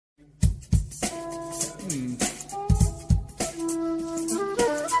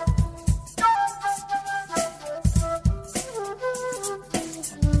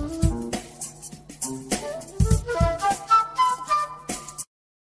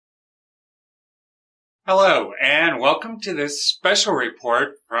Hello, and welcome to this special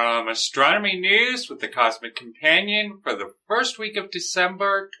report from Astronomy News with the Cosmic Companion for the first week of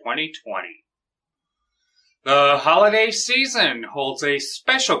December 2020. The holiday season holds a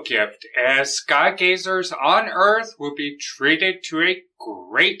special gift as sky gazers on Earth will be treated to a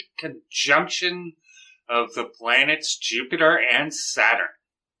great conjunction of the planets Jupiter and Saturn.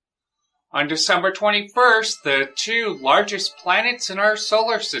 On December 21st, the two largest planets in our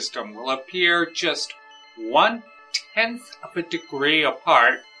solar system will appear just 1/10 of a degree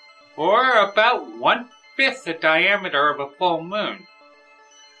apart, or about 1/5 the diameter of a full moon.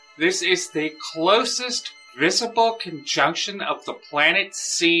 This is the closest visible conjunction of the planets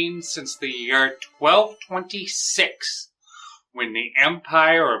seen since the year 1226, when the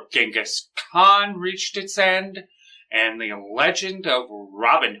empire of Genghis Khan reached its end and the legend of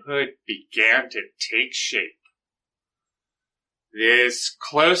Robin Hood began to take shape. This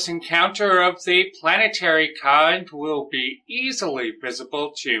close encounter of the planetary kind will be easily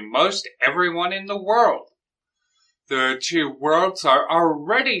visible to most everyone in the world. The two worlds are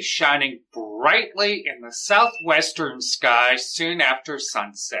already shining brightly in the southwestern sky soon after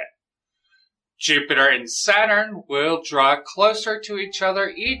sunset. Jupiter and Saturn will draw closer to each other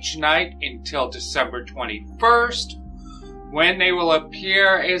each night until December 21st, when they will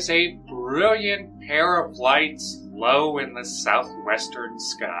appear as a brilliant pair of lights low in the southwestern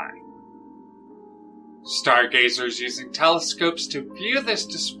sky. Stargazers using telescopes to view this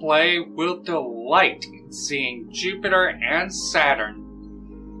display will delight in seeing Jupiter and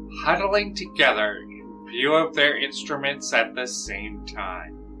Saturn huddling together in view of their instruments at the same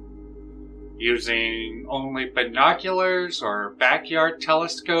time. Using only binoculars or a backyard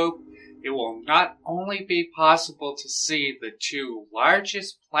telescope, it will not only be possible to see the two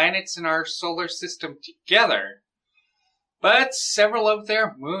largest planets in our solar system together, but several of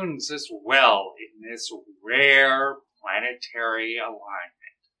their moons as well in this rare planetary alignment.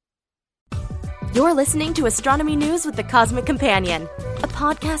 You're listening to Astronomy News with the Cosmic Companion, a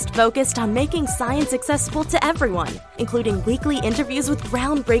podcast focused on making science accessible to everyone, including weekly interviews with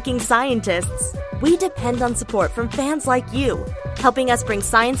groundbreaking scientists. We depend on support from fans like you, helping us bring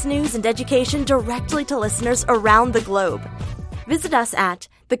science news and education directly to listeners around the globe. Visit us at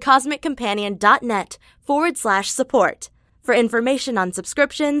thecosmiccompanion.net/support for information on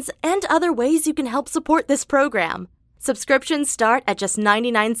subscriptions and other ways you can help support this program. Subscriptions start at just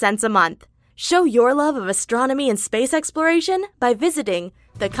 99 cents a month. Show your love of astronomy and space exploration by visiting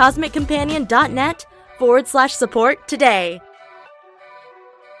thecosmiccompanion.net/support today.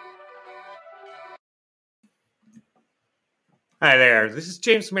 Hi there, this is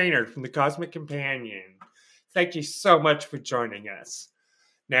James Maynard from the Cosmic Companion. Thank you so much for joining us.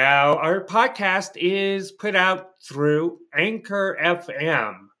 Now, our podcast is put out through Anchor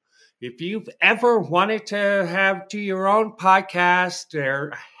FM. If you've ever wanted to do your own podcast, they're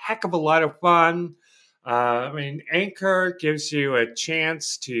a heck of a lot of fun. Anchor gives you a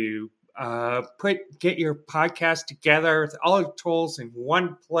chance to get your podcast together with all the tools in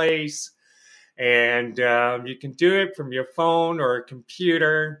one place. And you can do it from your phone or a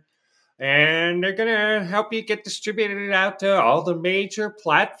computer. And they're going to help you get distributed out to all the major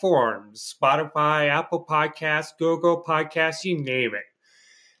platforms. Spotify, Apple Podcasts, Google Podcasts, you name it.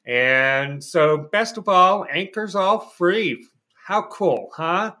 And so, best of all, Anchor's all free. How cool,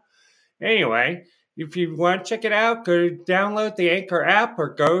 huh? Anyway, if you want to check it out, go download the Anchor app or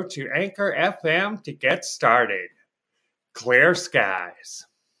go to Anchor FM to get started. Clear skies.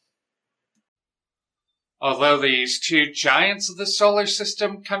 Although these two giants of the solar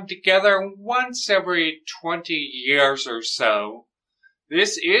system come together once every 20 years or so,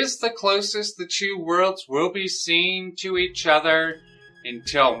 this is the closest the two worlds will be seen to each other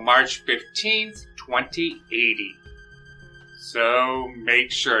until March 15th, 2080. So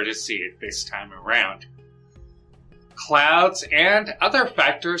make sure to see it this time around. Clouds and other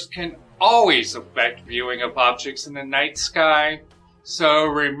factors can always affect viewing of objects in the night sky, so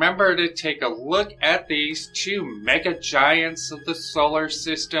remember to take a look at these two mega giants of the solar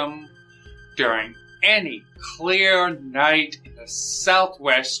system during any clear night in the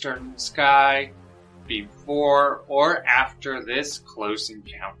southwestern sky before or after this close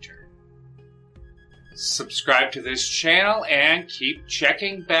encounter. Subscribe to this channel and keep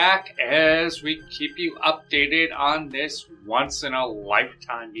checking back as we keep you updated on this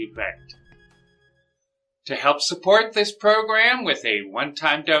once-in-a-lifetime event. To help support this program with a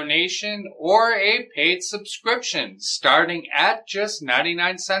one-time donation or a paid subscription starting at just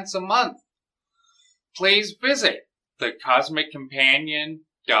 99 cents a month, please visit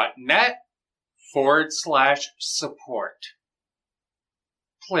thecosmiccompanion.net/support.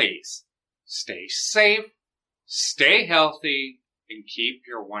 Please stay safe, stay healthy, and keep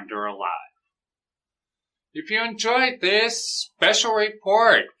your wonder alive. If you enjoyed this special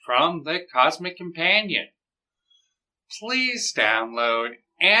report from the Cosmic Companion, please download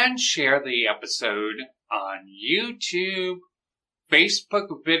and share the episode on YouTube, Facebook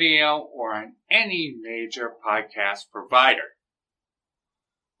video, or on any major podcast provider.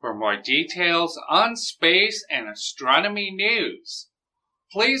 For more details on space and astronomy news,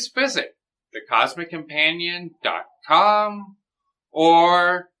 please visit thecosmiccompanion.com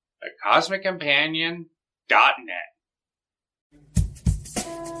or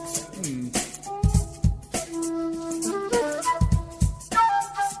thecosmiccompanion.net.